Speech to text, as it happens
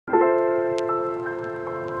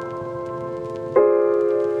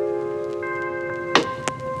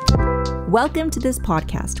Welcome to this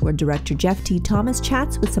podcast where director Jeff T. Thomas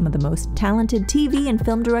chats with some of the most talented TV and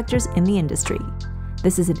film directors in the industry.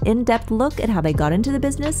 This is an in-depth look at how they got into the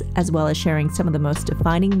business, as well as sharing some of the most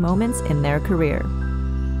defining moments in their career.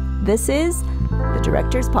 This is the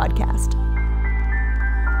Directors Podcast.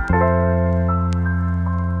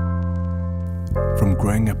 From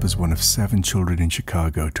growing up as one of 7 children in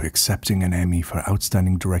Chicago to accepting an Emmy for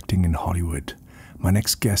outstanding directing in Hollywood, my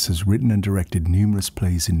next guest has written and directed numerous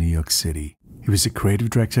plays in New York City. He was a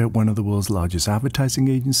creative director at one of the world's largest advertising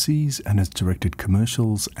agencies and has directed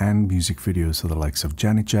commercials and music videos for the likes of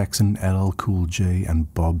Janet Jackson, LL Cool J,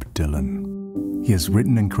 and Bob Dylan. He has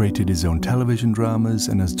written and created his own television dramas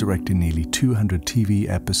and has directed nearly 200 TV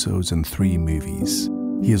episodes and 3 movies.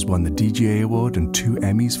 He has won the DGA Award and 2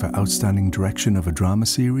 Emmys for Outstanding Direction of a Drama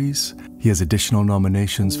Series. He has additional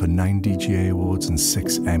nominations for 9 DGA Awards and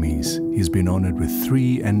 6 Emmys. He has been honored with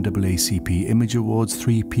 3 NAACP Image Awards,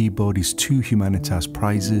 3 Peabody's, 2 Humanitas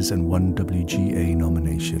Prizes, and 1 WGA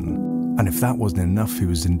nomination. And if that wasn't enough, he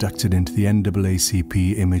was inducted into the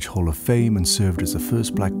NAACP Image Hall of Fame and served as the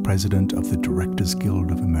first Black president of the Directors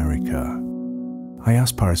Guild of America. I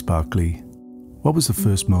asked Paris Barclay, what was the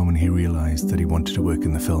first moment he realized that he wanted to work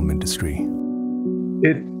in the film industry?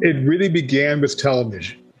 It really began with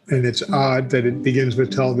television. And it's odd that it begins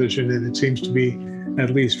with television, and it seems to be, at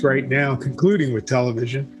least right now, concluding with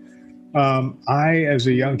television. I, as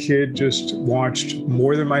a young kid, just watched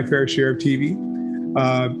more than my fair share of TV,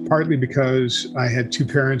 partly because I had 2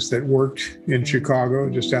 parents that worked in Chicago,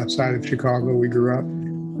 just outside of Chicago we grew up.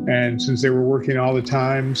 And since they were working all the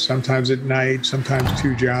time, sometimes at night, sometimes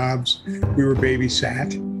 2 jobs, we were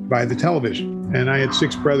babysat by the television. And I had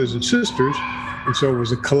 6 brothers and sisters, and so it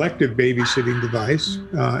was a collective babysitting device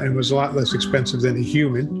and was a lot less expensive than a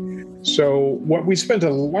human. So what we spent a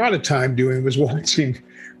lot of time doing was watching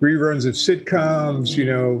reruns of sitcoms,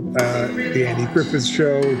 the Andy Griffith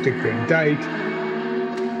Show, Dick Van Dyke.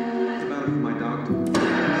 My doctor.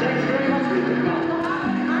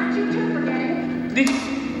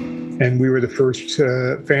 And we were the first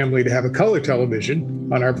family to have a color television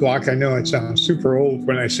on our block. I know it sounds super old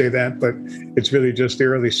when I say that, but it's really just the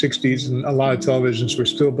early 60s, and a lot of televisions were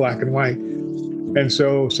still black and white. And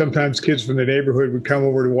so sometimes kids from the neighborhood would come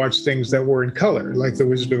over to watch things that were in color, like The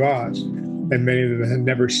Wizard of Oz. And many of them had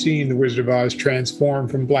never seen The Wizard of Oz transform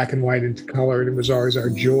from black and white into color. And it was always our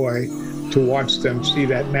joy to watch them see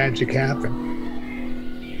that magic happen.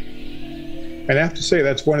 And I have to say,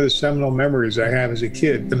 that's one of the seminal memories I have as a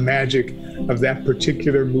kid, the magic of that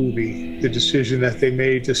particular movie, the decision that they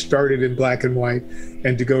made to start it in black and white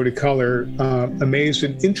and to go to color, amazed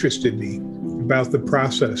and interested me about the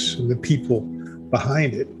process and the people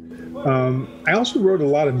behind it. I also wrote a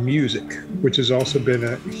lot of music, which has also been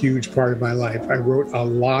a huge part of my life. I wrote a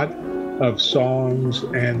lot of songs,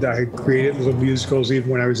 and I created little musicals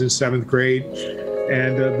even when I was in 7th grade.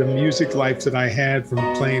 And the music life that I had, from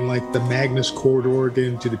playing like the Magnus chord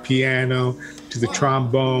organ to the piano, to the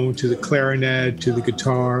trombone, to the clarinet, to the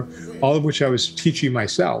guitar, all of which I was teaching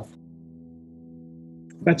myself.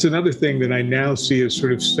 That's another thing that I now see as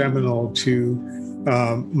sort of seminal to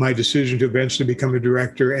my decision to eventually become a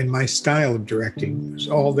director and my style of directing. It was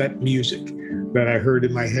all that music that I heard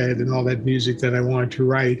in my head and all that music that I wanted to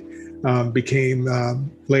write became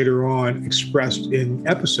later on expressed in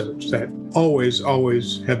episodes that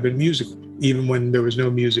always have been musical, even when there was no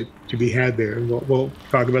music to be had there. And we'll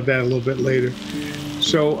talk about that a little bit later.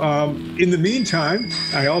 So in the meantime,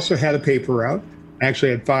 I also had a paper route. I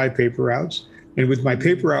actually had 5 paper routes. And with my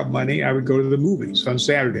paper route money, I would go to the movies on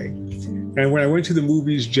Saturday. And when I went to the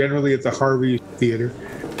movies, generally at the Harvey Theater,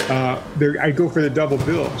 I'd go for the double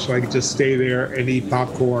bill, so I could just stay there and eat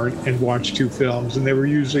popcorn and watch 2 films. And they were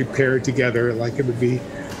usually paired together, like it would be,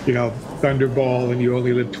 Thunderball and You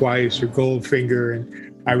Only Live Twice, or Goldfinger.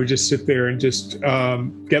 And I would just sit there and just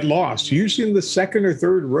get lost, usually in the 2nd or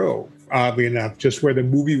 3rd row, oddly enough, just where the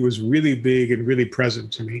movie was really big and really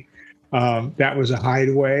present to me. That was a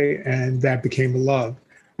hideaway, and that became a love.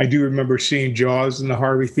 I do remember seeing Jaws in the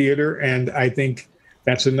Harvey Theater, and I think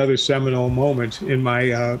that's another seminal moment in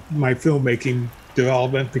my my filmmaking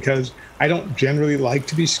development, because I don't generally like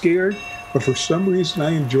to be scared, but for some reason I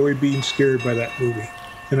enjoy being scared by that movie.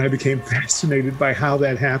 And I became fascinated by how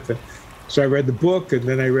that happened. So I read the book, and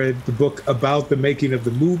then I read the book about the making of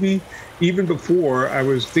the movie. Even before I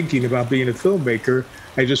was thinking about being a filmmaker,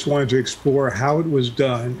 I just wanted to explore how it was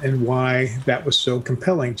done and why that was so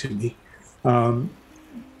compelling to me.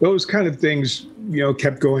 Those kind of things,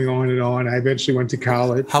 kept going on and on. I eventually went to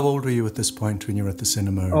college. How old were you at this point when you were at the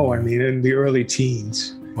cinema? Oh, in the early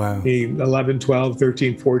teens. Wow. 11, 12,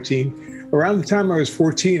 13, 14. Around the time I was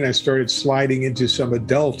 14, I started sliding into some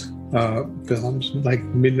adult films like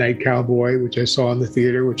Midnight Cowboy, which I saw in the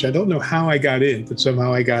theater, which I don't know how I got in, but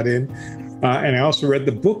somehow I got in. And I also read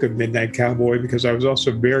the book of Midnight Cowboy because I was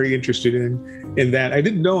also very interested in that. I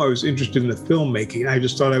didn't know I was interested in the filmmaking. I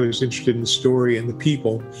just thought I was interested in the story and the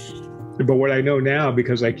people. But what I know now,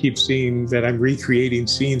 because I keep seeing that I'm recreating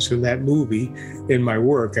scenes from that movie in my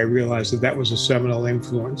work, I realized that was a seminal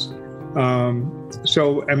influence.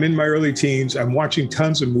 So I'm in my early teens. I'm watching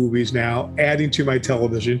tons of movies now, adding to my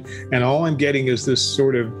television, and all I'm getting is this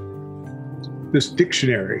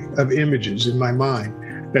dictionary of images in my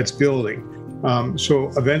mind that's building.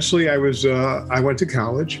 So eventually I went to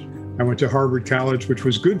college. I went to Harvard College, which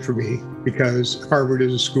was good for me because Harvard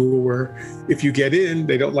is a school where if you get in,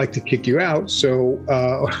 they don't like to kick you out. So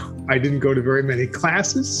I didn't go to very many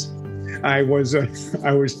classes. I was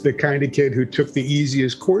the kind of kid who took the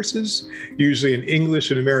easiest courses, usually in English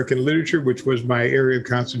and American literature, which was my area of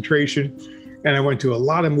concentration. And I went to a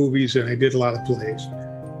lot of movies and I did a lot of plays.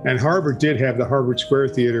 And Harvard did have the Harvard Square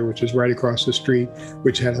Theater, which is right across the street,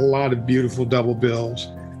 which had a lot of beautiful double bills.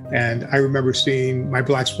 And I remember seeing my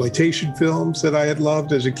blaxploitation films that I had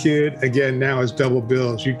loved as a kid. Again, now as double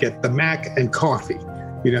bills, you get the Mac and coffee.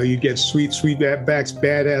 You know, you get Sweetback's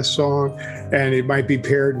Badass Song, and it might be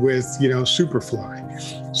paired with,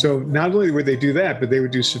 Superfly. So not only would they do that, but they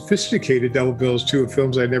would do sophisticated double bills too of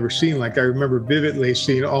films I'd never seen. Like I remember vividly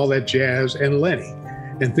seeing All That Jazz and Lenny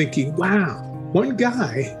and thinking, wow, one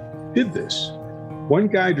guy did this. One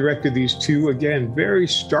guy directed these two, again, very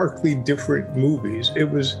starkly different movies. It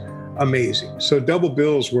was amazing. So double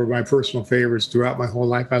bills were my personal favorites throughout my whole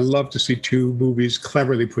life. I love to see two movies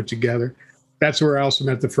cleverly put together. That's where I also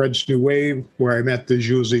met the French New Wave, where I met the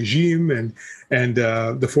Jules Jim and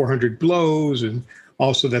the 400 Blows. And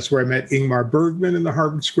also that's where I met Ingmar Bergman in the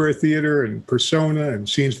Harvard Square Theater and Persona and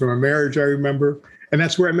Scenes from a Marriage, I remember. And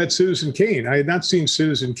that's where I met Citizen Kane. I had not seen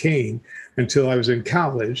Citizen Kane until I was in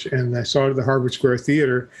college, and I saw it at the Harvard Square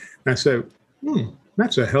Theater, and I said,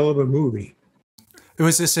 that's a hell of a movie.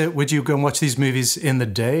 Was this would you go and watch these movies in the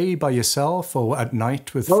day by yourself or at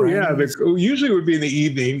night with friends? Oh, yeah. Usually it would be in the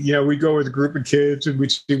evening. We'd go with a group of kids, and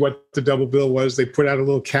we'd see what the double bill was. They put out a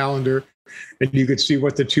little calendar, and you could see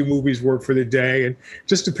what the two movies were for the day, and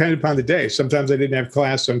just depended upon the day. Sometimes I didn't have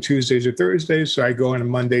class on Tuesdays or Thursdays, so I go on a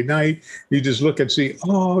Monday night. You just look and see,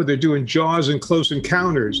 they're doing Jaws and Close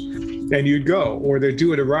Encounters, and you'd go. Or they're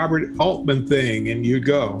doing a Robert Altman thing, and you'd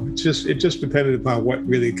go. It just depended upon what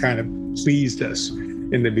really kind of pleased us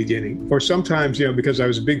in the beginning. Or sometimes, because I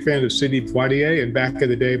was a big fan of Sidney Poitier, and back in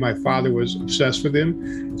the day, my father was obsessed with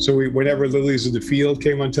him. So whenever Lilies of the Field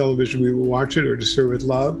came on television, we would watch it, or To Serve With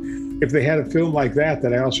Love. If they had a film like that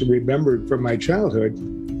I also remembered from my childhood,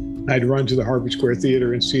 I'd run to the Harvard Square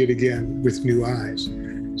Theater and see it again with new eyes.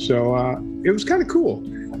 So it was kind of cool.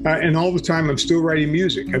 And all the time, I'm still writing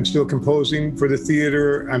music. I'm still composing for the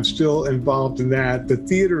theater. I'm still involved in that. The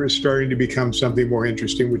theater is starting to become something more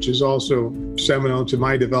interesting, which is also seminal to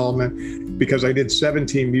my development, because I did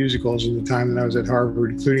 17 musicals in the time that I was at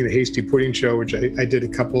Harvard, including the Hasty Pudding Show, which I did a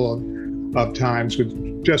couple of times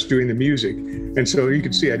with just doing the music. And so you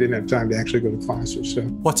can see I didn't have time to actually go to classes. So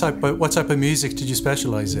what type of music did you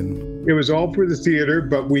specialize in? It was all for the theater,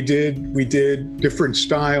 but we did different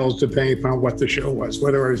styles depending upon what the show was.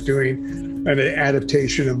 Whether I was doing an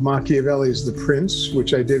adaptation of Machiavelli's The Prince,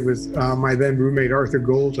 which I did with my then roommate Arthur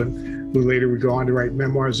Golden, who later would go on to write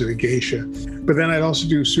Memoirs of a Geisha. But then I'd also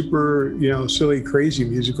do super, silly, crazy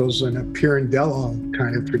musicals in a Pirandello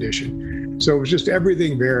kind of tradition. So it was just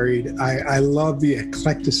everything varied. I love the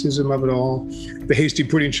eclecticism of it all. The Hasty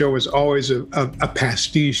Pudding Show was always a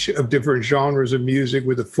pastiche of different genres of music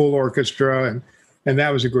with a full orchestra, and that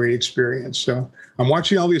was a great experience. So I'm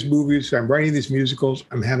watching all these movies, I'm writing these musicals,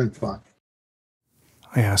 I'm having fun.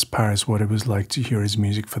 I asked Paris what it was like to hear his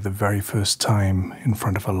music for the very first time in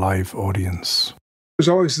front of a live audience. It was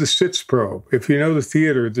always the Sitzprobe. If you know the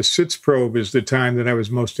theater, the Sitzprobe is the time that I was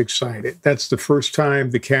most excited. That's the first time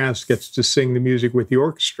the cast gets to sing the music with the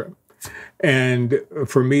orchestra. And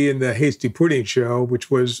for me in the Hasty Pudding Show, which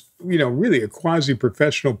was, really a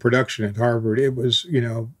quasi-professional production at Harvard, it was,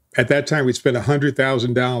 at that time we spent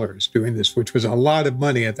 $100,000 doing this, which was a lot of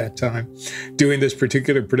money at that time, doing this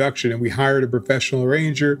particular production. And we hired a professional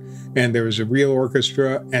arranger, and there was a real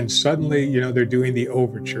orchestra, and suddenly, they're doing the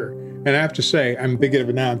overture. And I have to say, I'm thinking of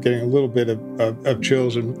it now, I'm getting a little bit of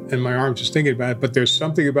chills in my arms just thinking about it, but there's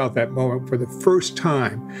something about that moment. For the first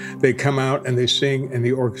time, they come out and they sing and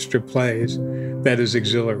the orchestra plays. that is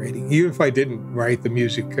exhilarating. Even if I didn't write the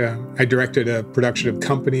music, I directed a production of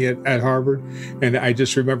Company at Harvard, and I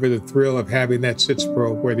just remember the thrill of having that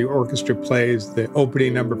Sitzprobe where the orchestra plays the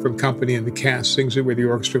opening number from Company and the cast sings it with the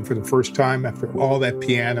orchestra for the first time after all that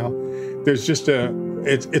piano. There's just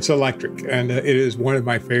it's electric, and it is one of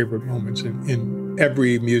my favorite moments in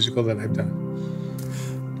every musical that I've done.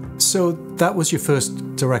 So that was your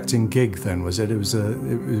first directing gig then, was it? It was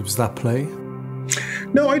that play?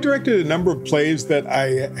 No, I directed a number of plays that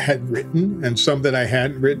I had written and some that I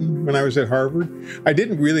hadn't written when I was at Harvard. I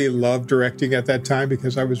didn't really love directing at that time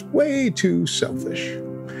because I was way too selfish.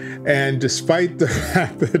 And despite the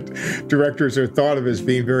fact that directors are thought of as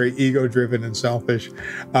being very ego-driven and selfish,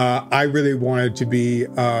 I really wanted to be,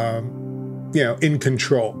 in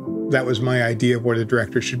control. That was my idea of what a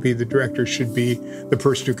director should be. The director should be the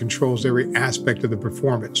person who controls every aspect of the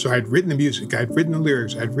performance. So I'd written the music, I'd written the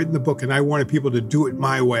lyrics, I'd written the book, and I wanted people to do it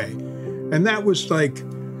my way. And that was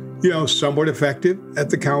somewhat effective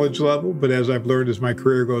at the college level. But as I've learned as my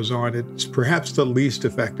career goes on, it's perhaps the least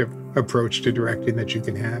effective approach to directing that you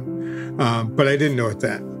can have. But I didn't know it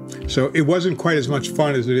then. So it wasn't quite as much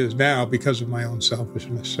fun as it is now because of my own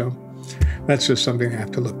selfishness. So that's just something I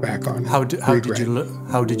have to look back on. How did you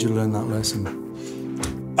learn that lesson?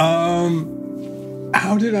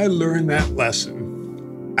 How did I learn that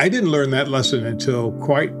lesson? I didn't learn that lesson until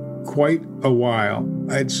quite a while.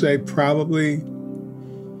 I'd say probably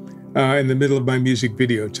in the middle of my music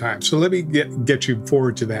video time. So let me get you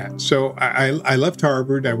forward to that. So I left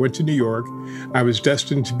Harvard. I went to New York. I was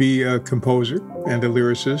destined to be a composer and a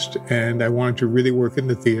lyricist, and I wanted to really work in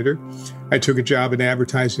the theater. I took a job in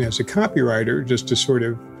advertising as a copywriter just to sort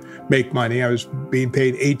of make money. I was being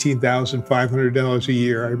paid $18,500 a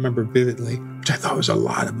year, I remember vividly, which I thought was a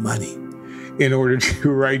lot of money, in order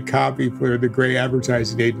to write copy for the Gray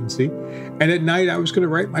advertising agency. And at night, I was going to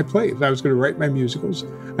write my plays. I was going to write my musicals.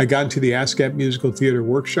 I got into the ASCAP Musical Theater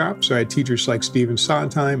Workshop, so I had teachers like Stephen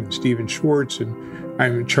Sondheim and Stephen Schwartz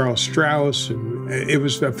and Charles Strauss, and it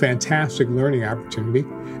was a fantastic learning opportunity.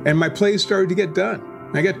 And my plays started to get done.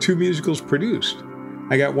 I got 2 musicals produced.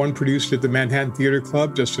 I got one produced at the Manhattan Theater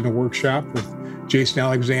Club, just in a workshop with Jason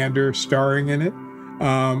Alexander starring in it.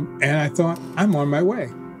 And I thought, I'm on my way.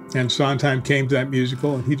 And Sondheim came to that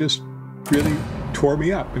musical, and he just really tore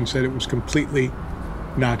me up and said it was completely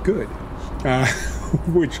not good,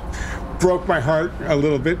 which broke my heart a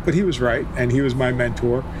little bit, but he was right, and he was my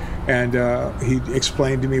mentor. And he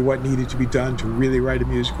explained to me what needed to be done to really write a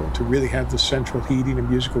musical, to really have the central heating a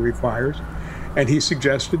musical requires. And he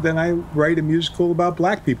suggested that I write a musical about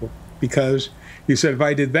Black people, because he said if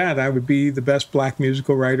I did that, I would be the best Black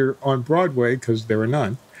musical writer on Broadway, because there were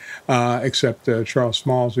none. Except Charles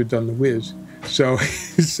Smalls, who'd done The Wiz. So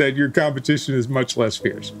he said, your competition is much less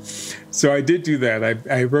fierce. So I did do that.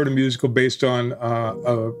 I wrote a musical based on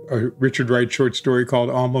a Richard Wright short story called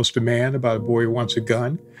Almost a Man, about a boy who wants a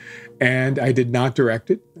gun. And I did not direct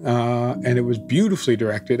it. And it was beautifully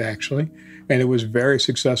directed, actually. And it was very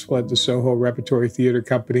successful at the Soho Repertory Theater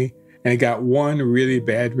Company. And it got one really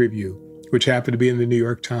bad review, which happened to be in the New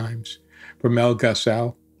York Times, from Mel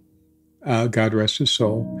Gussow. God rest his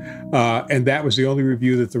soul. And that was the only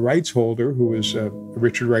review that the rights holder, who was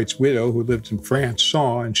Richard Wright's widow, who lived in France,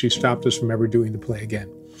 saw, and she stopped us from ever doing the play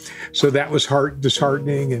again. So that was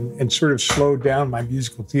disheartening and sort of slowed down my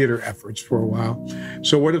musical theater efforts for a while.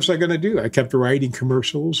 So what was I going to do? I kept writing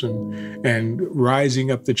commercials and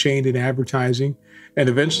rising up the chain in advertising. And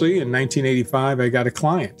eventually, in 1985, I got a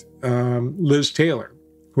client, Liz Taylor,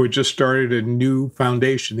 who had just started a new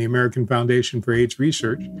foundation, the American Foundation for AIDS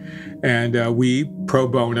Research. And we, pro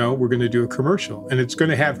bono, were going to do a commercial. And it's going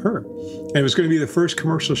to have her. And it was going to be the first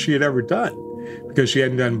commercial she had ever done, because she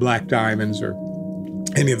hadn't done Black Diamonds or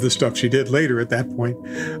any of the stuff she did later at that point.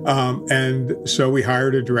 And so we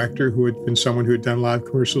hired a director who had been someone who had done a lot of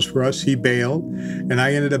commercials for us. He bailed, and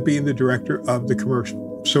I ended up being the director of the commercial.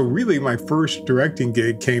 So really, my first directing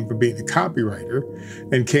gig came from being a copywriter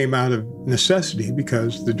and came out of necessity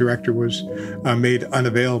because the director was made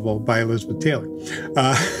unavailable by Elizabeth Taylor.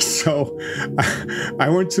 So I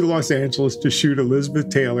went to Los Angeles to shoot Elizabeth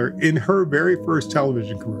Taylor in her very first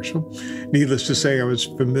television commercial. Needless to say, I was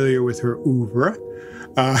familiar with her oeuvre.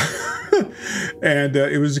 And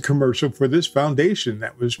it was a commercial for this foundation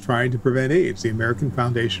that was trying to prevent AIDS, the American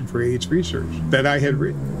Foundation for AIDS Research, that I had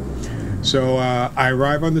written. So I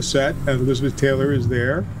arrive on the set, and Elizabeth Taylor is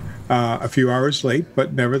there, a few hours late,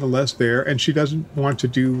 but nevertheless there. And she doesn't want to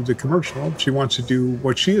do the commercial. She wants to do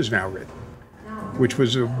what she has now written, which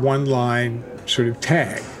was a one-line sort of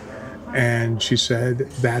tag. And she said,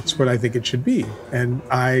 that's what I think it should be. And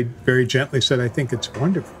I very gently said, I think it's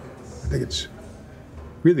wonderful. I think it's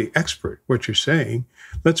really expert, what you're saying.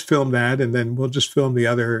 Let's film that, and then we'll just film the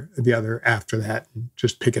other after that and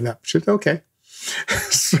just pick it up. She said, okay.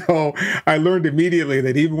 So I learned immediately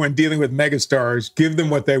that even when dealing with megastars, give them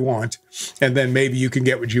what they want, and then maybe you can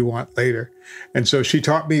get what you want later. And so she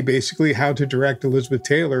taught me basically how to direct Elizabeth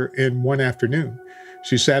Taylor in one afternoon.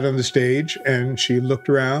 She sat on the stage and she looked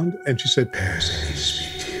around and she said, Paris, I need to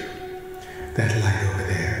speak to you. That light over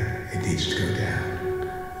there, it needs to go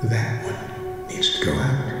down. That one needs to go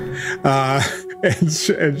out.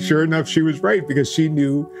 And sure enough, she was right, because she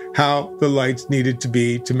knew how the lights needed to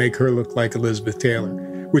be to make her look like Elizabeth Taylor,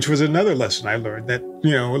 which was another lesson I learned, that, you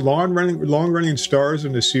know, long-running stars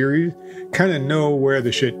in the series kind of know where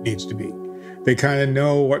the shit needs to be. They kind of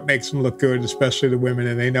know what makes them look good, especially the women,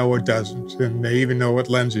 and they know what doesn't. And they even know what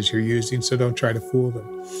lenses you're using, so don't try to fool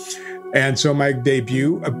them. And so my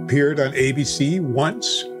debut appeared on ABC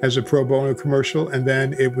once as a pro bono commercial, and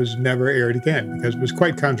then it was never aired again because it was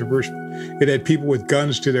quite controversial. It had people with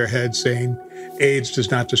guns to their heads saying AIDS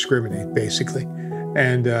does not discriminate, basically.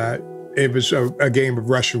 And it was a game of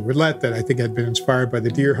Russian roulette that I think had been inspired by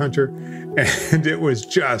The Deer Hunter. And it was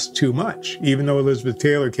just too much, even though Elizabeth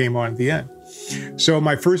Taylor came on at the end. So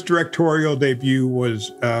my first directorial debut was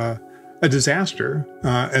a disaster,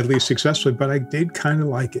 at least successfully, but I did kind of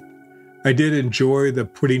like it. I did enjoy the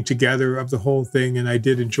putting together of the whole thing, and I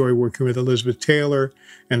did enjoy working with Elizabeth Taylor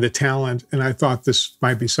and the talent, and I thought this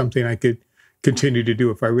might be something I could continue to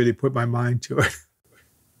do if I really put my mind to it.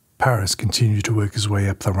 Paris continued to work his way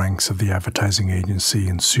up the ranks of the advertising agency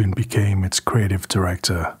and soon became its creative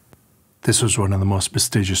director. This was one of the most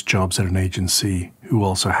prestigious jobs at an agency, who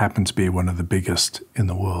also happened to be one of the biggest in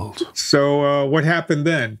the world. So what happened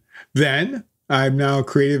then? Then I'm now a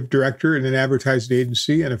creative director in an advertising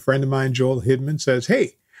agency, and a friend of mine, Joel Hidman, says,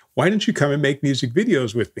 hey, why don't you come and make music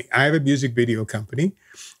videos with me? I have a music video company.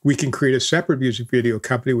 We can create a separate music video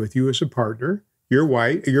company with you as a partner. You're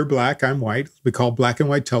white, you're black, I'm white. We call black and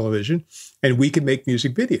white television, and we can make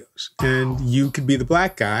music videos. And you can be the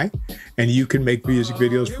black guy, and you can make music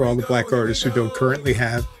videos for all the black artists who don't currently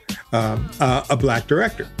have a black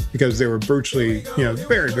director, because there were virtually,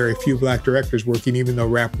 very, very few black directors working, even though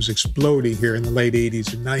rap was exploding here in the late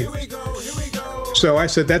 80s and 90s. So I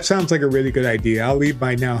said, that sounds like a really good idea. I'll leave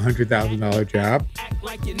my now $100,000 job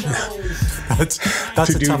that's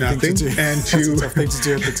to do nothing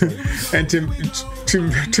and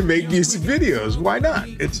to make music videos. Why not?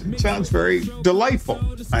 It sounds very delightful,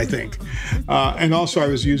 I think. And also I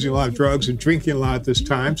was using a lot of drugs and drinking a lot at this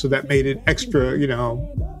time, so that made it extra,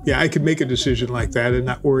 I could make a decision like that and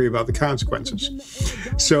not worry about the consequences.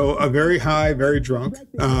 So a very high, very drunk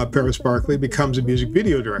Paris Barclay becomes a music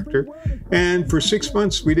video director. And for 6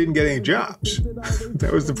 months, we didn't get any jobs.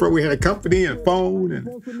 That was we had a company and a phone and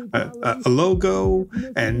a logo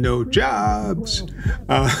and no jobs.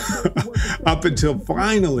 Up until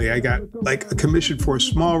finally I got a commission for a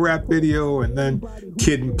small rap video, and then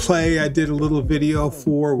Kid and Play I did a little video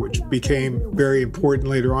for, which became very important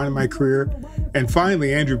later on in my career. And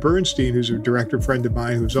finally, Andrew Bernstein, who's a director friend of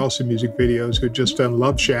mine, who's also music videos, who had just done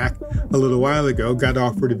Love Shack a little while ago, got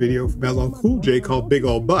offered a video from LL Cool J called Big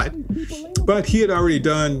Ol' Butt. But he had already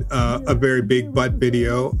done a very big butt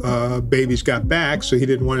video, Baby's Got Back, so he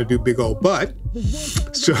didn't want to do Big Ol' Butt.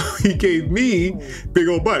 So he gave me Big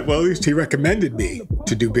Ol' Butt. Well, at least he recommended me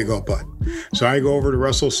to do Big Ol' Butt. So I go over to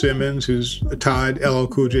Russell Simmons, who's Todd, LL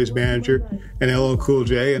Cool J's manager, and LL Cool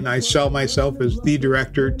J, and I sell myself as the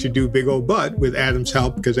director to do Big Ol' Butt with Adam's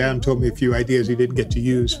help, because Adam told me a few ideas he didn't get to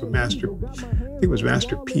use from I think it was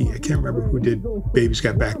Master P. I can't remember who did Baby's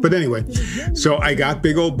Got Back. But anyway, so I got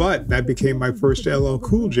Big Ol' Butt. That became my first LL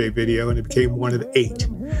Cool J video, and it became one of 8,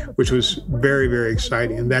 which was very, very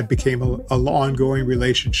exciting. And that became an ongoing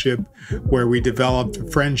relationship where we developed a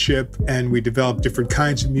friendship, and we developed different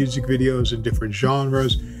kinds of music videos in different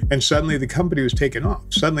genres. And suddenly the company was taken off.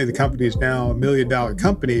 Suddenly the company is now $1 million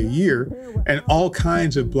company a year, and all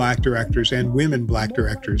kinds of black directors and women black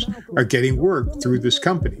directors are getting work through this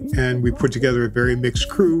company. And we put together a very mixed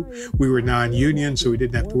crew. We were non-union, so we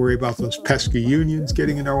didn't have to worry about those pesky unions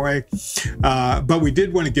getting in our way. But we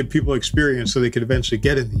did want to give people experience so they could eventually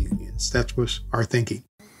get in the unions. That was our thinking.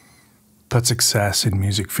 That success in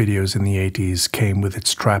music videos in the 80s came with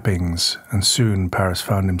its trappings, and soon Paris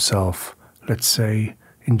found himself, let's say,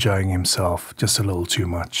 enjoying himself just a little too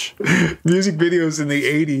much. Music videos in the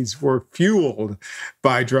 80s were fueled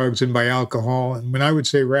by drugs and by alcohol. And when I would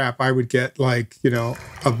say rap, I would get a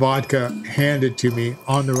vodka handed to me,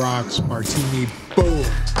 on the rocks, martini, boom.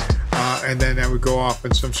 And then I would go off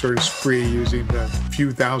on some sort of spree using the few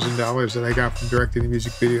 $1,000s that I got from directing the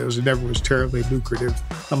music videos. It never was terribly lucrative.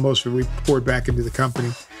 Most of it we poured back into the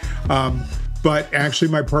company. But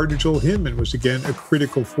actually, my partner, Joel Hinman, was, again, a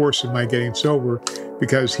critical force in my getting sober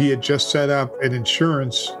because he had just set up an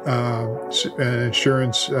insurance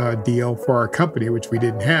deal for our company, which we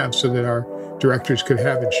didn't have, so that our directors could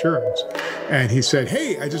have insurance. And he said,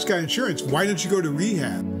 hey, I just got insurance. Why don't you go to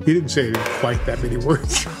rehab? He didn't say it in quite that many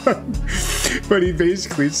words, but he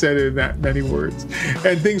basically said it in that many words.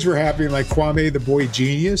 And things were happening like Kwame, the Boy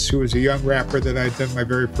Genius, who was a young rapper that I'd done my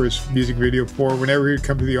very first music video for. Whenever he would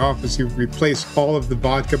come to the office, he would replace all of the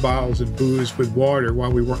vodka bottles and booze with water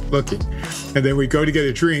while we weren't looking. And then we'd go to get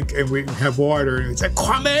a drink and we'd have water and he'd say,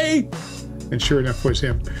 Kwame! And sure enough, it was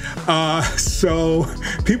him. So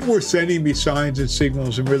people were sending me signs and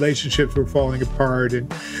signals, and relationships were falling apart,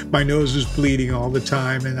 and my nose was bleeding all the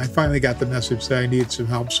time. And I finally got the message that I needed some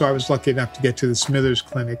help. So I was lucky enough to get to the Smithers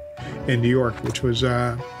Clinic in New York, which is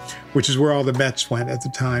where all the Mets went at the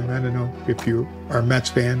time. I don't know if you are a Mets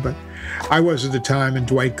fan, but I was at the time, and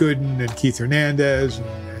Dwight Gooden and Keith Hernandez,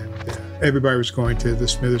 and everybody was going to the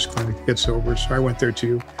Smithers Clinic to get sober. So I went there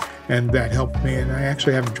too. And that helped me. And I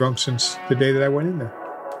actually haven't drunk since the day that I went in there.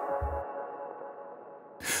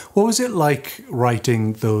 What was it like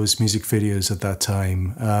writing those music videos at that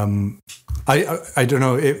time? I don't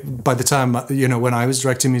know. By the time, when I was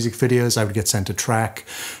directing music videos, I would get sent a track.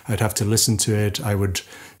 I'd have to listen to it. I would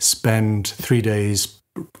spend 3 days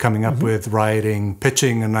coming up with, writing,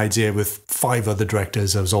 pitching an idea with 5 other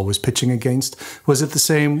directors I was always pitching against. Was it the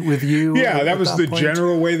same with you? Yeah, that was the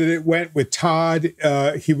general way that it went. With Todd,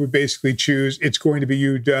 he would basically choose, it's going to be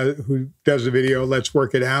you who does the video, let's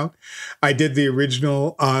work it out. I did the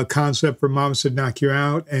original concept for Mama Said Knock You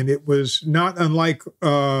Out, and it was not unlike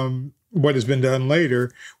what has been done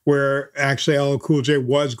later, where actually LL Cool J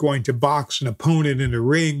was going to box an opponent in a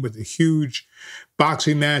ring with a huge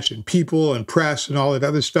boxing match and people and press and all that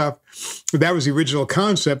other stuff. That was the original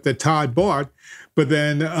concept that Todd bought. But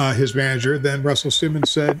then his manager, then Russell Simmons,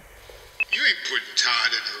 said, you ain't putting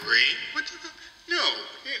Todd in the ring. What the? No.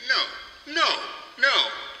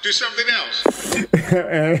 Do something else.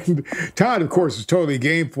 And Todd, of course, is totally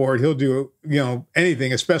game for it. He'll do,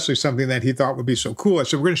 anything, especially something that he thought would be so cool. I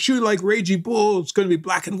said, we're going to shoot like Raging Bull. It's going to be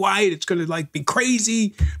black and white. It's going to be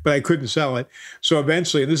crazy. But I couldn't sell it. So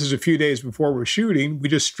eventually, and this is a few days before we're shooting, we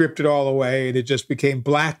just stripped it all away, and it just became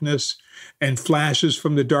blackness and flashes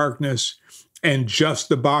from the darkness and just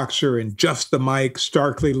the boxer and just the mic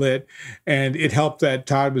starkly lit. And it helped that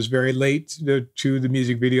Todd was very late to the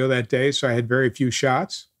music video that day. So I had very few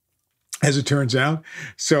shots, as it turns out.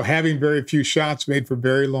 So having very few shots made for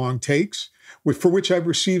very long takes, for which I've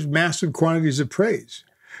received massive quantities of praise.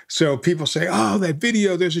 So people say, oh, that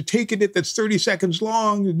video, there's a take in it that's 30 seconds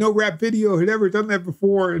long. No rap video had ever done that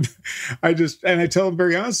before. And I tell them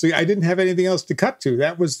very honestly, I didn't have anything else to cut to.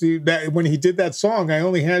 That was when he did that song, I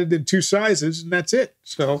only had it in 2 sizes, and that's it.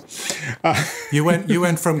 So you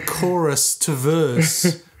went from chorus to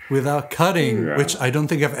verse without cutting, which I don't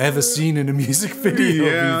think I've ever seen in a music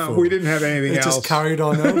video before. We didn't have anything else. It just carried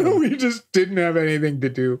on over. We just didn't have anything to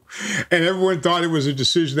do. And everyone thought it was a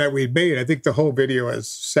decision that we'd made. I think the whole video has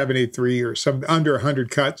 73 or under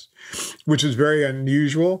 100 cuts, which is very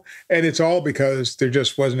unusual. And it's all because there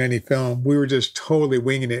just wasn't any film. We were just totally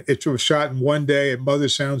winging it. It was shot in one day at Mother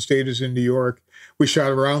Sound Stages in New York. We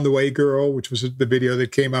shot Around the Way Girl, which was the video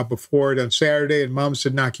that came out before it, on Saturday, and Mama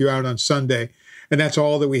Said Knock You Out on Sunday. And that's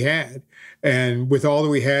all that we had. And with all that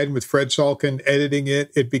we had, with Fred Salkin editing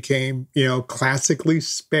it, it became, classically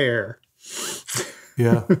spare.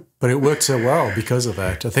 Yeah, but it worked so well because of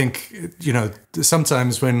that. I think,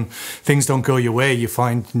 sometimes when things don't go your way, you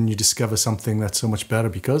find and you discover something that's so much better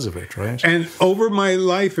because of it, right? And over my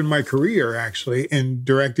life and my career, actually, in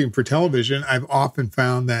directing for television, I've often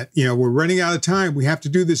found that, we're running out of time. We have to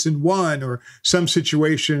do this in one, or some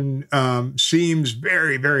situation seems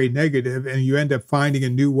very, very negative, and you end up finding a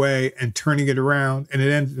new way and turning it around. And it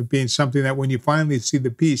ends up being something that when you finally see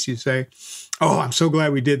the piece, you say, oh, I'm so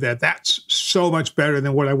glad we did that. That's so much better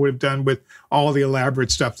than what I would have done with all the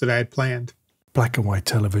elaborate stuff that I had planned. Black and white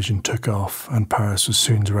television took off, and Paris was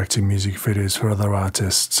soon directing music videos for other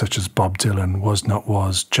artists such as Bob Dylan, Was Not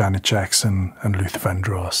Was, Janet Jackson, and Luther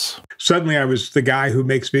Vandross. Suddenly I was the guy who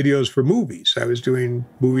makes videos for movies. I was doing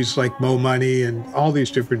movies like Mo Money and all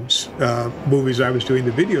these different movies I was doing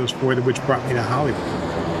the videos for, which brought me to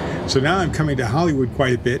Hollywood. So now I'm coming to Hollywood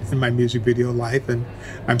quite a bit in my music video life, and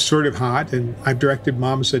I'm sort of hot, and I've directed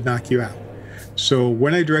Mama Said Knock You Out. So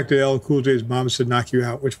when I directed LL Cool J's Mama Said Knock You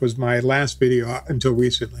Out, which was my last video until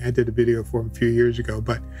recently, I did a video for him a few years ago,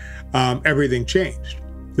 but everything changed.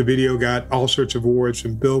 The video got all sorts of awards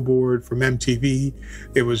from Billboard, from MTV.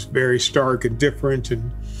 It was very stark and different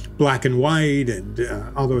and black and white, and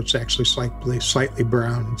although it's actually slightly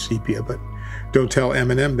brown and sepia, but Don't tell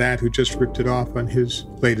Eminem that, who just ripped it off on his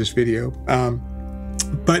latest video.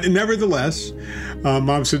 But nevertheless,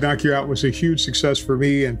 Mom Said Knock You Out was a huge success for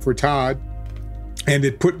me and for Todd. And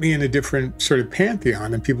it put me in a different sort of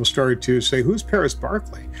pantheon. And people started to say, who's Paris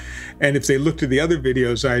Barclay? And if they looked at the other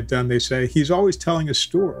videos I had done, they say, he's always telling a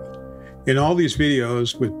story. In all these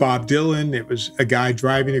videos with Bob Dylan, it was a guy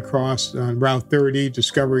driving across on Route 30,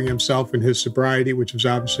 discovering himself and his sobriety, which was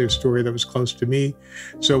obviously a story that was close to me.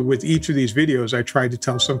 So with each of these videos, I tried to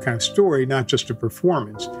tell some kind of story, not just a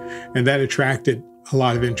performance. And that attracted a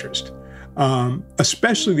lot of interest,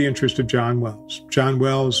 especially the interest of John Wells. John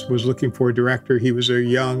Wells was looking for a director. He was a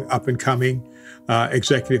young, up-and-coming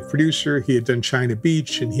executive producer. He had done China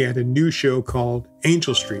Beach, and he had a new show called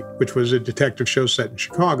Angel Street, which was a detective show set in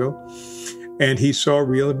Chicago. And he saw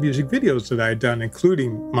real music videos that I had done,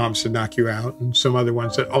 including Mom Said Knock You Out and some other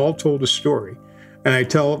ones that all told a story. And I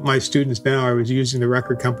tell my students now I was using the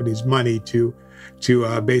record company's money to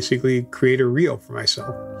basically create a reel for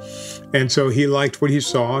myself. And so he liked what he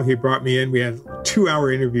saw. He brought me in. We had a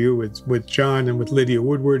 2-hour interview with John and with Lydia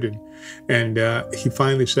Woodward. And he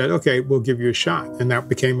finally said, okay, we'll give you a shot. And that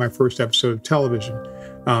became my first episode of television.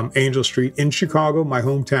 Angel Street in Chicago, my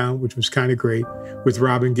hometown, which was kind of great, with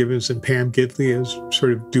Robin Givens and Pam Gidley as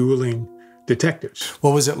sort of dueling detectives.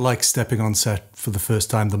 What was it like stepping on set for the first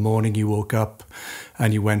time the morning you woke up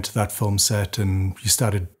and you went to that film set and you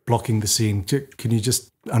started blocking the scene? Can you just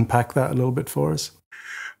unpack that a little bit for us?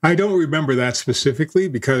 I don't remember that specifically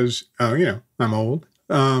because, I'm old.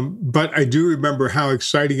 But I do remember how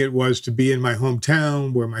exciting it was to be in my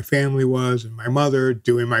hometown where my family was and my mother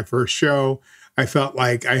doing my first show. I felt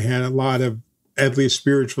like I had a lot of at least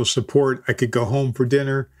spiritual support. I could go home for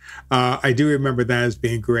dinner. I do remember that as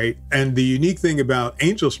being great. And the unique thing about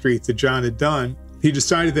Angel Street that John had done, he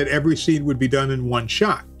decided that every scene would be done in one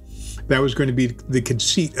shot. That was going to be the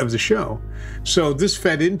conceit of the show. So this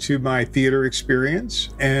fed into my theater experience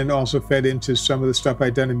and also fed into some of the stuff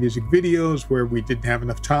I'd done in music videos where we didn't have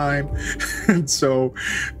enough time. And so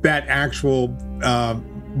that actual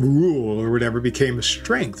rule or whatever became a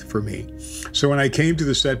strength for me. So when I came to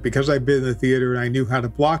the set, because I'd been in the theater and I knew how to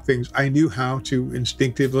block things, I knew how to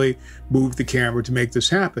instinctively move the camera to make this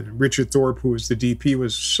happen. And Richard Thorpe, who was the DP,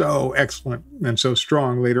 was so excellent and so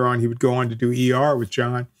strong. Later on, he would go on to do ER with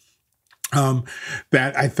John.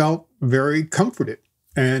 That I felt very comforted.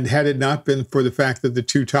 And had it not been for the fact that the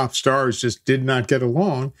two top stars just did not get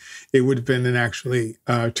along, it would have been an actually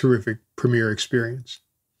terrific premiere experience.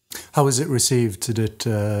 How was it received? Did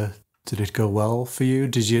it go well for you?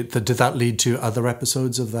 Did that lead to other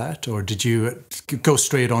episodes of that, or did you go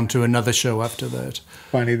straight on to another show after that?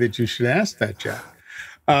 Funny that you should ask that, Jack.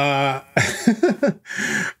 I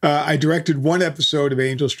directed one episode of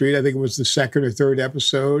Angel Street. I think it was the second or third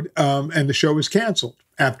episode, and the show was canceled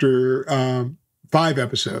after 5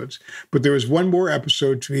 episodes. But there was one more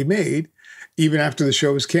episode to be made, even after the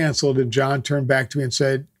show was canceled. And John turned back to me and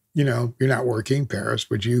said, you're not working, Paris.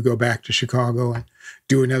 Would you go back to Chicago and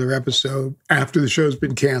do another episode after the show's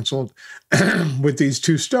been canceled with these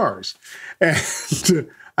 2 stars? And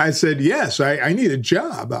I said, yes, I need a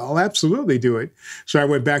job. I'll absolutely do it. So I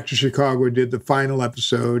went back to Chicago and did the final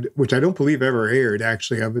episode, which I don't believe ever aired,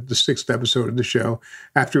 actually, of it, the 6th episode of the show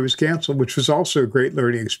after it was canceled, which was also a great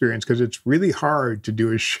learning experience because it's really hard to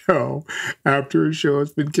do a show after a show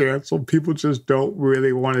has been canceled. People just don't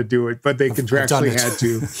really want to do it, but they contractually had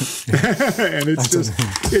to. And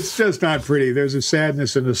it's just not pretty. There's a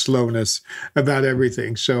sadness and a slowness about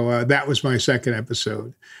everything. So that was my 2nd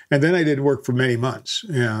episode. And then I did work for many months.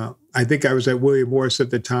 I think I was at William Morris at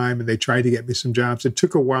the time, and they tried to get me some jobs. It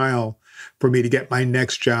took a while for me to get my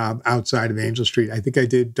next job outside of Angel Street. I think I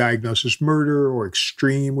did Diagnosis Murder or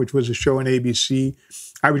Extreme, which was a show on ABC.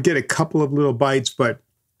 I would get a couple of little bites, but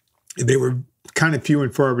they were kind of few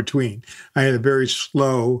and far between. I had a very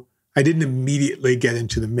slow, I didn't immediately get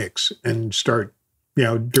into the mix and start,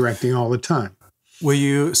 directing all the time. Were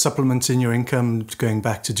you supplementing your income going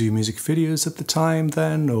back to do music videos at the time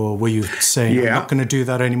then? Or were you saying, I'm not going to do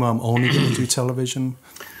that anymore, I'm only going to do television?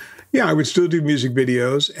 Yeah, I would still do music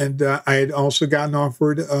videos. And I had also gotten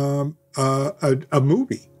offered a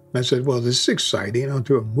movie. I said, well, this is exciting. I'll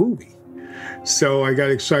do a movie. So I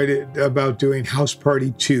got excited about doing House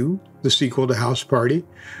Party 2, the sequel to House Party.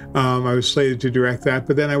 I was slated to direct that,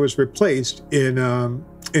 but then I was replaced in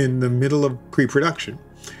the middle of pre-production.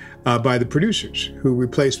 By the producers who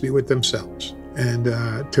replaced me with themselves and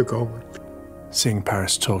took over. Seeing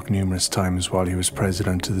Paris talk numerous times while he was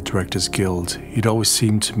president of the Directors Guild, he'd always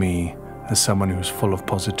seemed to me as someone who was full of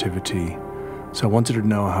positivity. So I wanted to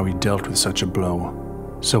know how he dealt with such a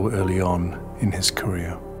blow so early on in his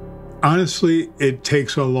career. Honestly, it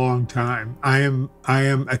takes a long time. I am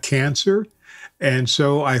a Cancer, and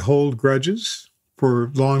so I hold grudges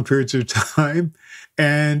for long periods of time,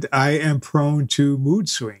 and I am prone to mood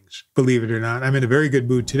swings, believe it or not. I'm in a very good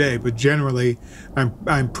mood today, but generally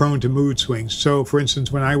I'm prone to mood swings. So for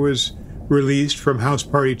instance, when I was released from House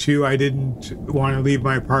Party 2, I didn't want to leave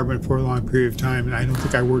my apartment for a long period of time, and I don't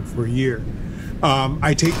think I worked for a year.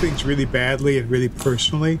 I take things really badly and really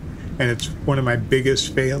personally, and it's one of my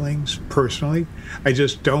biggest failings personally. I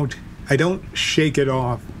don't shake it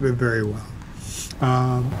off very well.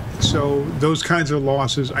 So those kinds of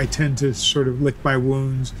losses, I tend to sort of lick my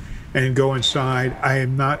wounds and go inside. I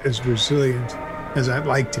am not as resilient as I'd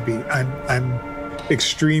like to be. I'm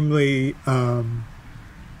extremely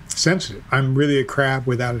sensitive. I'm really a crab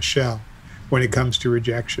without a shell when it comes to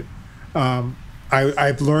rejection.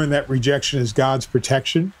 I've learned that rejection is God's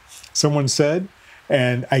protection, someone said,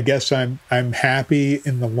 and I guess I'm happy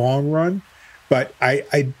in the long run, but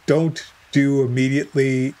I don't do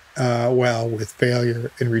immediately well with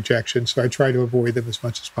failure and rejection, so I try to avoid them as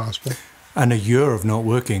much as possible. And a year of not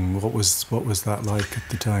working, what was that like at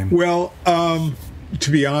the time? Well, to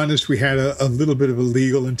be honest, we had a little bit of a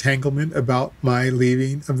legal entanglement about my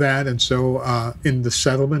leaving of that. And so in the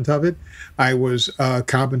settlement of it, I was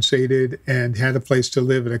compensated and had a place to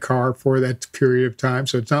live in a car for that period of time.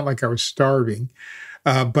 So it's not like I was starving.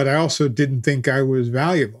 But I also didn't think I was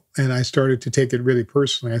valuable. And I started to take it really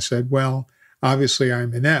personally. I said, well, obviously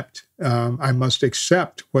I'm inept. I must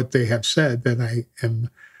accept what they have said, that I am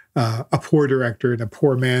a poor director and a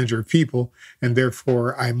poor manager of people, and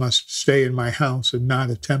therefore I must stay in my house and not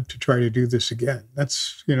attempt to try to do this again.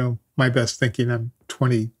 That's, my best thinking. I'm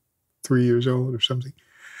 23 years old or something,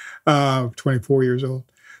 24 years old.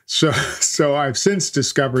 So I've since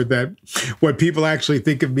discovered that what people actually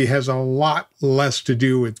think of me has a lot less to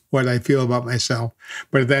do with what I feel about myself.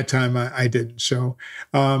 But at that time, I didn't. So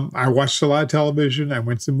I watched a lot of television. I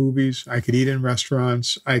went to the movies. I could eat in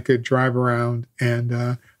restaurants. I could drive around.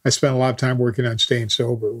 And I spent a lot of time working on staying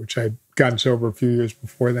sober, which I'd gotten sober a few years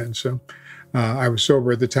before then. So I was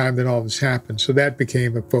sober at the time that all this happened. So that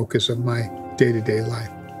became a focus of my day-to-day life.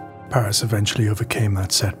 Paris eventually overcame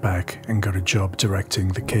that setback and got a job directing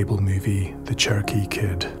the cable movie The Cherokee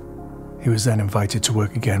Kid. He was then invited to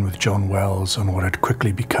work again with John Wells on what had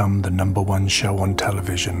quickly become the #1 show on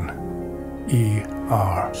television,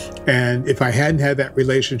 ER. And if I hadn't had that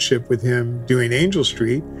relationship with him doing Angel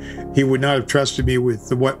Street, he would not have trusted me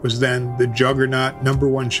with what was then the juggernaut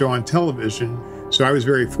 #1 show on television. So I was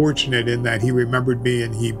very fortunate in that he remembered me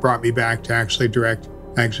and he brought me back to actually direct.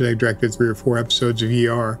 Actually, I directed 3 or 4 episodes of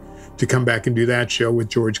ER to come back and do that show with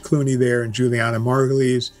George Clooney there and Juliana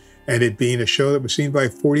Margulies, and it being a show that was seen by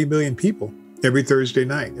 40 million people every Thursday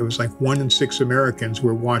night. It was like 1 in 6 Americans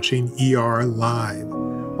were watching ER live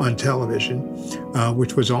on television,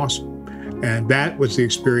 which was awesome. And that was the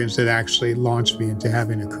experience that actually launched me into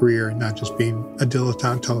having a career and not just being a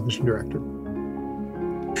dilettante television director.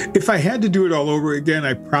 If I had to do it all over again,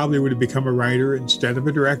 I probably would have become a writer instead of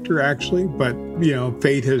a director, actually. But,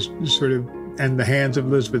 fate has sort of, and the hands of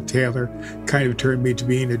Elizabeth Taylor kind of turned me to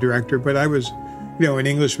being a director. But I was, an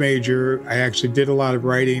English major. I actually did a lot of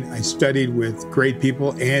writing. I studied with great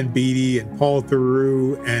people, Ann Beattie and Paul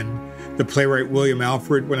Theroux and the playwright William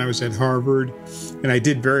Alfred when I was at Harvard. And I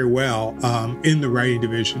did very well in the writing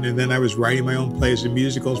division. And then I was writing my own plays and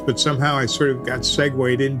musicals, but somehow I sort of got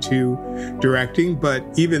segued into directing. But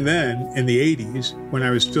even then, in the 80s, when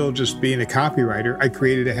I was still just being a copywriter, I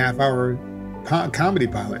created a half-hour comedy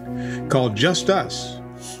pilot called Just Us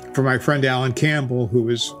for my friend Alan Campbell, who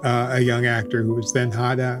was a young actor who was then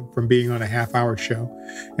hot from being on a half-hour show.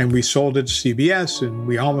 And we sold it to CBS, and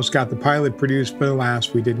we almost got the pilot produced, but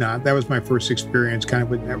alas, we did not. That was my first experience kind of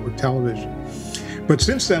with network television. But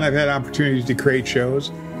since then, I've had opportunities to create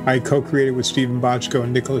shows. I co-created with Stephen Bochco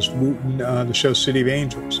and Nicholas Wooten the show City of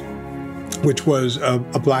Angels, which was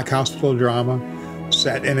a black hospital drama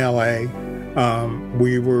set in LA.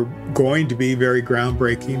 We were going to be very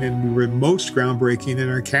groundbreaking, and we were most groundbreaking in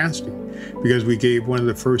our casting because we gave one of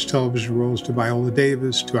the first television roles to Viola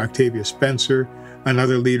Davis, to Octavia Spencer,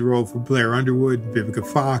 another lead role for Blair Underwood, Vivica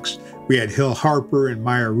Fox. We had Hill Harper and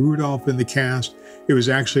Maya Rudolph in the cast. It was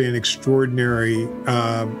actually an extraordinary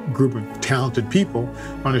group of talented people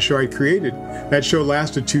on a show I created. That show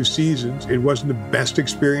lasted 2 seasons. It wasn't the best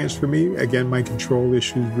experience for me. Again, my control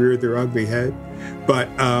issues reared their ugly head. But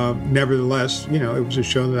nevertheless, it was a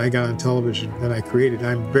show that I got on television that I created.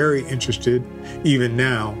 I'm very interested, even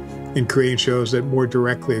now, in creating shows that more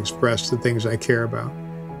directly express the things I care about.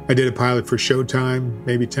 I did a pilot for Showtime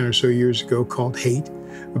maybe 10 or so years ago called Hate,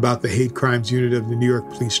 about the hate crimes unit of the New York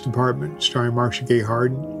Police Department, starring Marcia Gay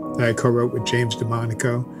Harden. that I co-wrote with James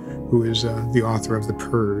DeMonico, who is the author of The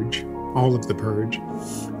Purge, all of The Purge.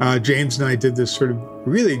 James and I did this sort of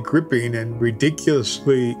really gripping and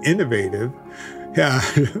ridiculously innovative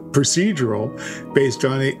procedural based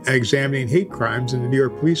on examining hate crimes in the New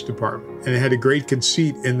York Police Department. And it had a great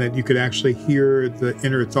conceit in that you could actually hear the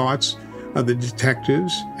inner thoughts of the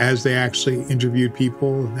detectives as they actually interviewed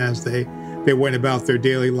people and as they went about their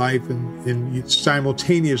daily life. And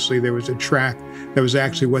simultaneously, there was a track that was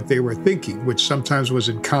actually what they were thinking, which sometimes was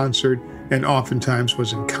in concert and oftentimes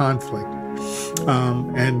was in conflict.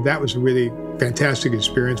 And that was a really fantastic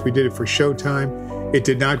experience. We did it for Showtime. It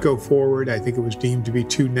did not go forward. I think it was deemed to be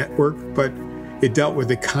too network, but it dealt with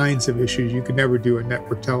the kinds of issues you could never do on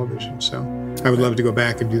network television. So I would love to go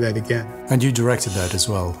back and do that again. And you directed that as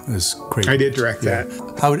well as great. I did direct that.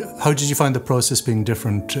 How did you find the process being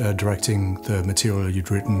different, directing the material you'd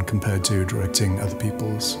written compared to directing other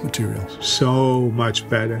people's material? So much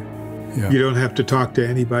better. Yeah. You don't have to talk to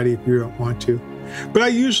anybody if you don't want to. But I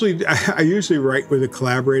usually write with a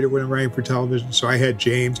collaborator when I'm writing for television. So I had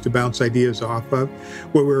James to bounce ideas off of.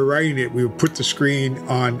 When we were writing it, we would put the screen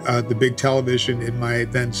on the big television in my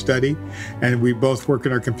then study, and we both work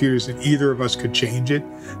on our computers, and either of us could change it.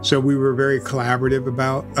 So we were very collaborative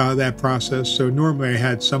about that process. So normally I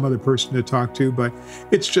had some other person to talk to, but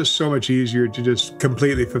it's just so much easier to just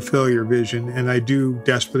completely fulfill your vision. And I do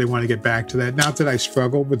desperately want to get back to that. Not that I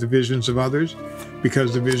struggle with the visions of others,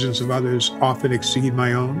 because the visions of others often exceed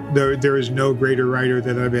my own. There is no greater writer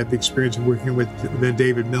that I've had the experience of working with than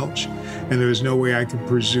David Milch, and there is no way I could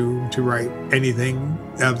presume to write anything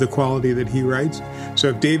of the quality that he writes. So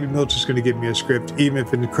if David Milch is going to give me a script, even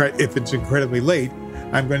if it's incredibly late,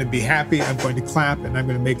 I'm going to be happy, I'm going to clap, and I'm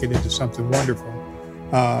going to make it into something wonderful.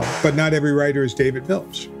 But not every writer is David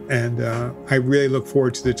Milch, and I really look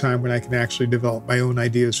forward to the time when I can actually develop my own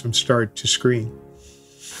ideas from start to screen.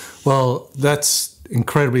 Well, that's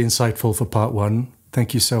incredibly insightful for part one.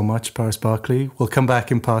 Thank you so much, Paris Barclay. We'll come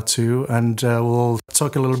back in part two, and we'll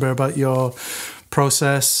talk a little bit about your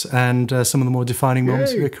process and some of the more defining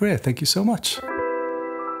moments of your career. Thank you so much.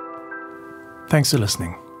 Thanks for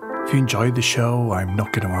listening. If you enjoyed the show, I'm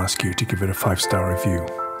not going to ask you to give it a 5-star review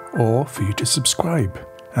or for you to subscribe,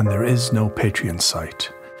 and there is no Patreon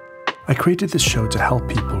site. I created this show to help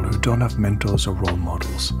people who don't have mentors or role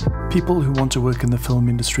models, people who want to work in the film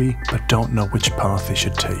industry but don't know which path they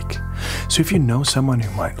should take. So if you know someone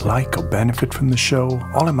who might like or benefit from the show,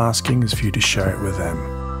 all I'm asking is for you to share it with them.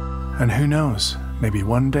 And who knows, maybe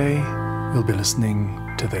one day you'll be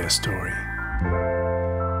listening to their story.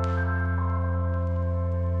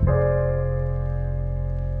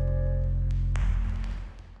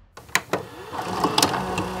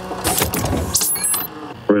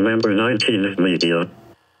 Remember 19 Media.